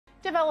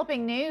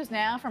Developing news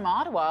now from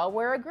Ottawa,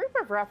 where a group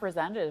of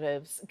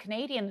representatives,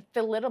 Canadian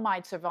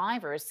thalidomide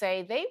survivors,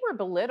 say they were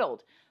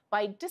belittled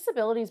by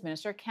Disabilities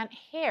Minister Kent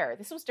Hehr.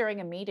 This was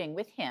during a meeting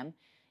with him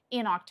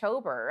in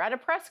October. At a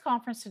press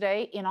conference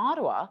today in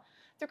Ottawa,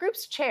 the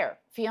group's chair,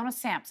 Fiona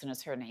Sampson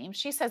is her name,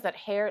 she says that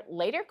Hehr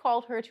later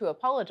called her to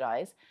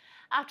apologize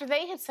after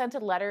they had sent a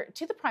letter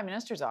to the Prime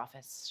Minister's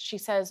office. She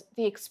says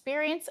the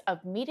experience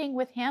of meeting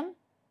with him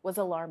was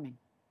alarming.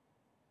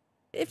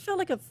 It felt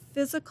like a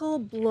physical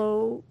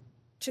blow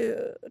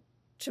to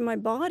my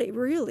body,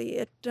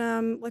 really.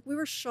 Like we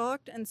were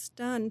shocked and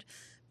stunned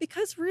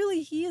because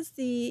really he's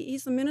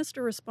the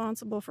minister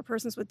responsible for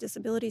persons with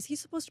disabilities. He's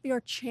supposed to be our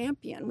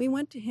champion. We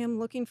went to him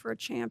looking for a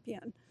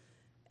champion.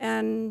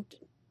 And,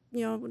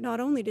 not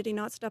only did he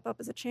not step up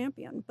as a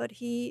champion, but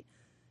he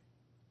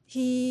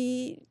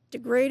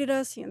degraded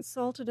us, he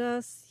insulted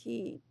us,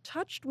 he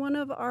touched one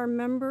of our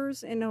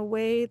members in a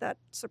way that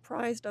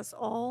surprised us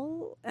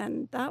all,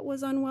 and that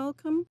was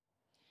unwelcome.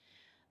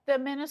 The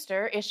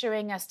minister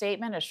issuing a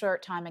statement a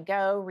short time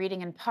ago,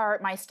 reading in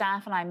part, "My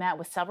staff and I met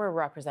with several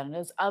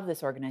representatives of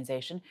this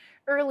organization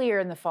earlier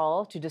in the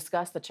fall to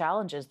discuss the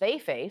challenges they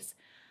face.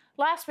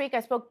 Last week, I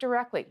spoke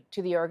directly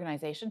to the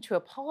organization to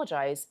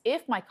apologize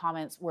if my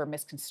comments were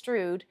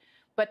misconstrued.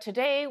 But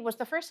today was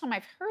the first time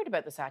I've heard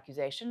about this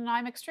accusation, and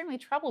I'm extremely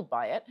troubled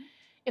by it.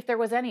 If there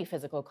was any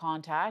physical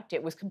contact,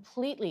 it was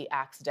completely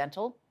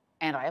accidental,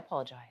 and I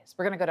apologize."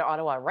 We're going to go to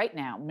Ottawa right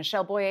now.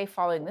 Michel Boyer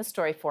following this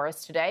story for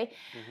us today.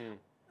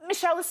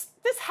 Michel, this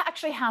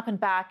actually happened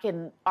back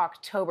in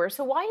October,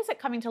 so why is it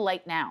coming to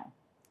light now?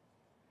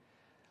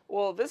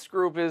 Well, this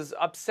group is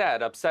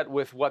upset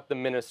with what the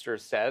minister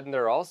said, and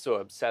they're also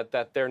upset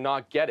that they're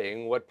not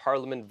getting what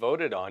Parliament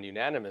voted on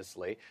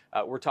unanimously.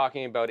 We're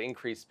talking about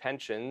increased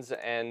pensions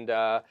and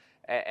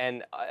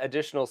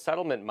additional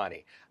settlement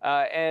money,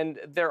 and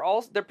they're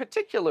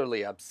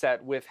particularly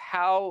upset with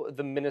how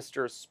the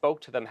minister spoke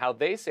to them, how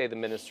they say the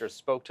minister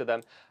spoke to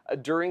them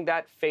during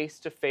that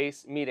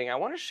face-to-face meeting. I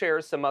want to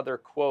share some other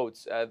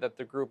quotes that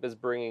the group is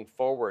bringing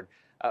forward.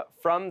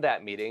 From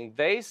that meeting.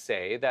 They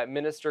say that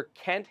Minister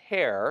Kent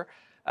Hehr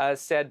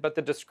said, "But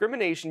the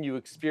discrimination you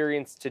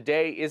experience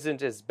today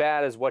isn't as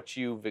bad as what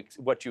you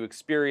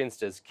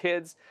experienced as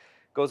kids."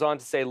 Goes on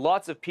to say,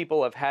 "Lots of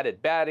people have had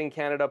it bad in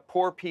Canada,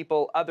 poor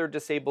people, other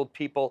disabled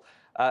people,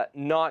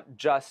 not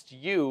just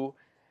you."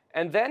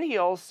 And then he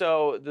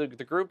also, the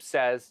group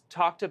says,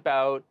 talked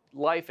about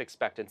life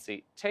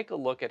expectancy. Take a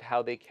look at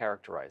how they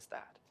characterize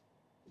that.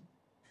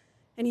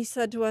 And he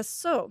said to us,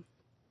 "So,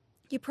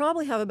 you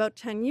probably have about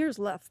 10 years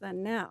left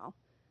then now.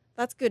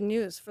 That's good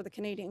news for the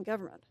Canadian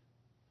government."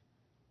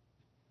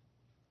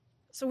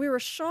 So we were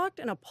shocked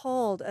and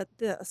appalled at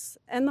this.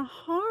 And the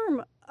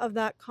harm of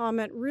that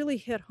comment really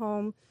hit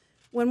home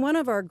when one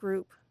of our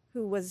group,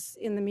 who was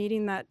in the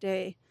meeting that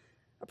day,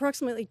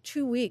 approximately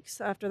 2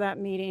 weeks after that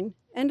meeting,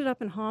 ended up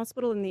in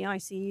hospital in the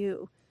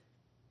ICU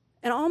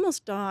and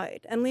almost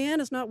died. And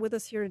Leanne is not with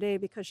us here today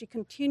because she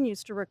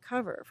continues to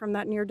recover from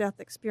that near-death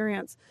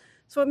experience.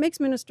 So it makes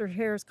Minister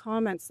Hehr's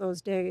comments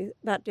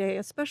that day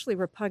especially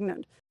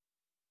repugnant.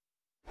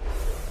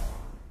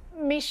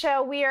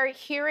 Michel, we are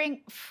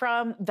hearing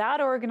from that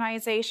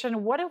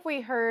organization. What have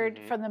we heard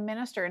from the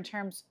minister in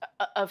terms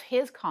of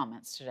his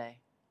comments today?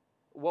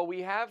 Well,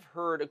 we have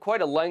heard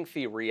quite a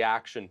lengthy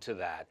reaction to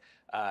that,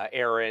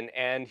 Aaron,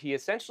 and he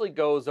essentially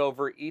goes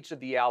over each of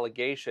the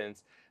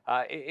allegations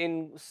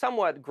in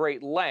somewhat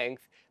great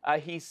length.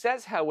 He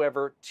says,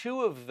 however,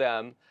 two of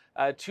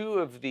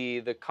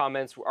the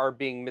comments are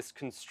being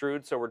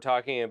misconstrued. So we're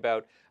talking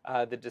about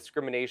the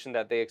discrimination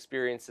that they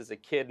experienced as a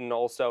kid, and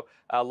also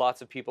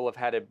lots of people have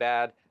had it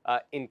bad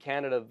in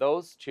Canada,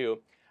 those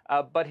two.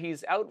 But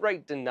he's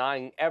outright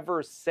denying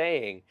ever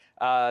saying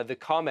the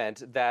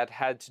comment that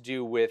had to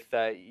do with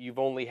you've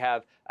only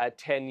have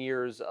 10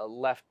 years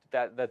left.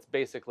 That's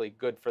basically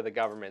good for the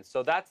government.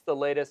 So that's the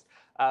latest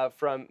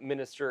from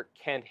Minister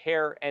Kent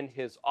Hehr and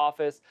his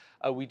office.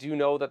 We do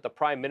know that the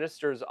Prime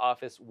Minister's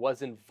office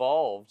was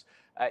involved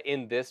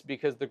in this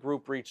because the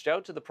group reached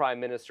out to the Prime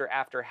Minister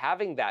after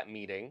having that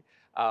meeting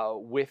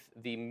with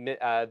the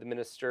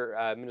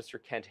Minister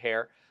Kent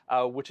Hehr.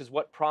 Which is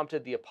what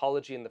prompted the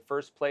apology in the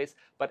first place.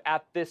 But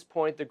at this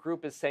point, the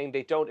group is saying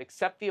they don't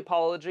accept the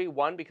apology,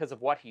 one, because of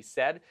what he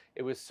said,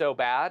 it was so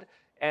bad,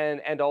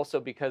 and also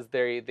because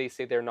they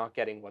say they're not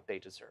getting what they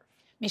deserve.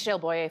 Michel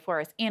Boyer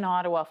for us in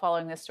Ottawa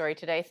following this story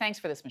today. Thanks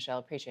for this, Michel.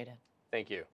 Appreciate it. Thank you.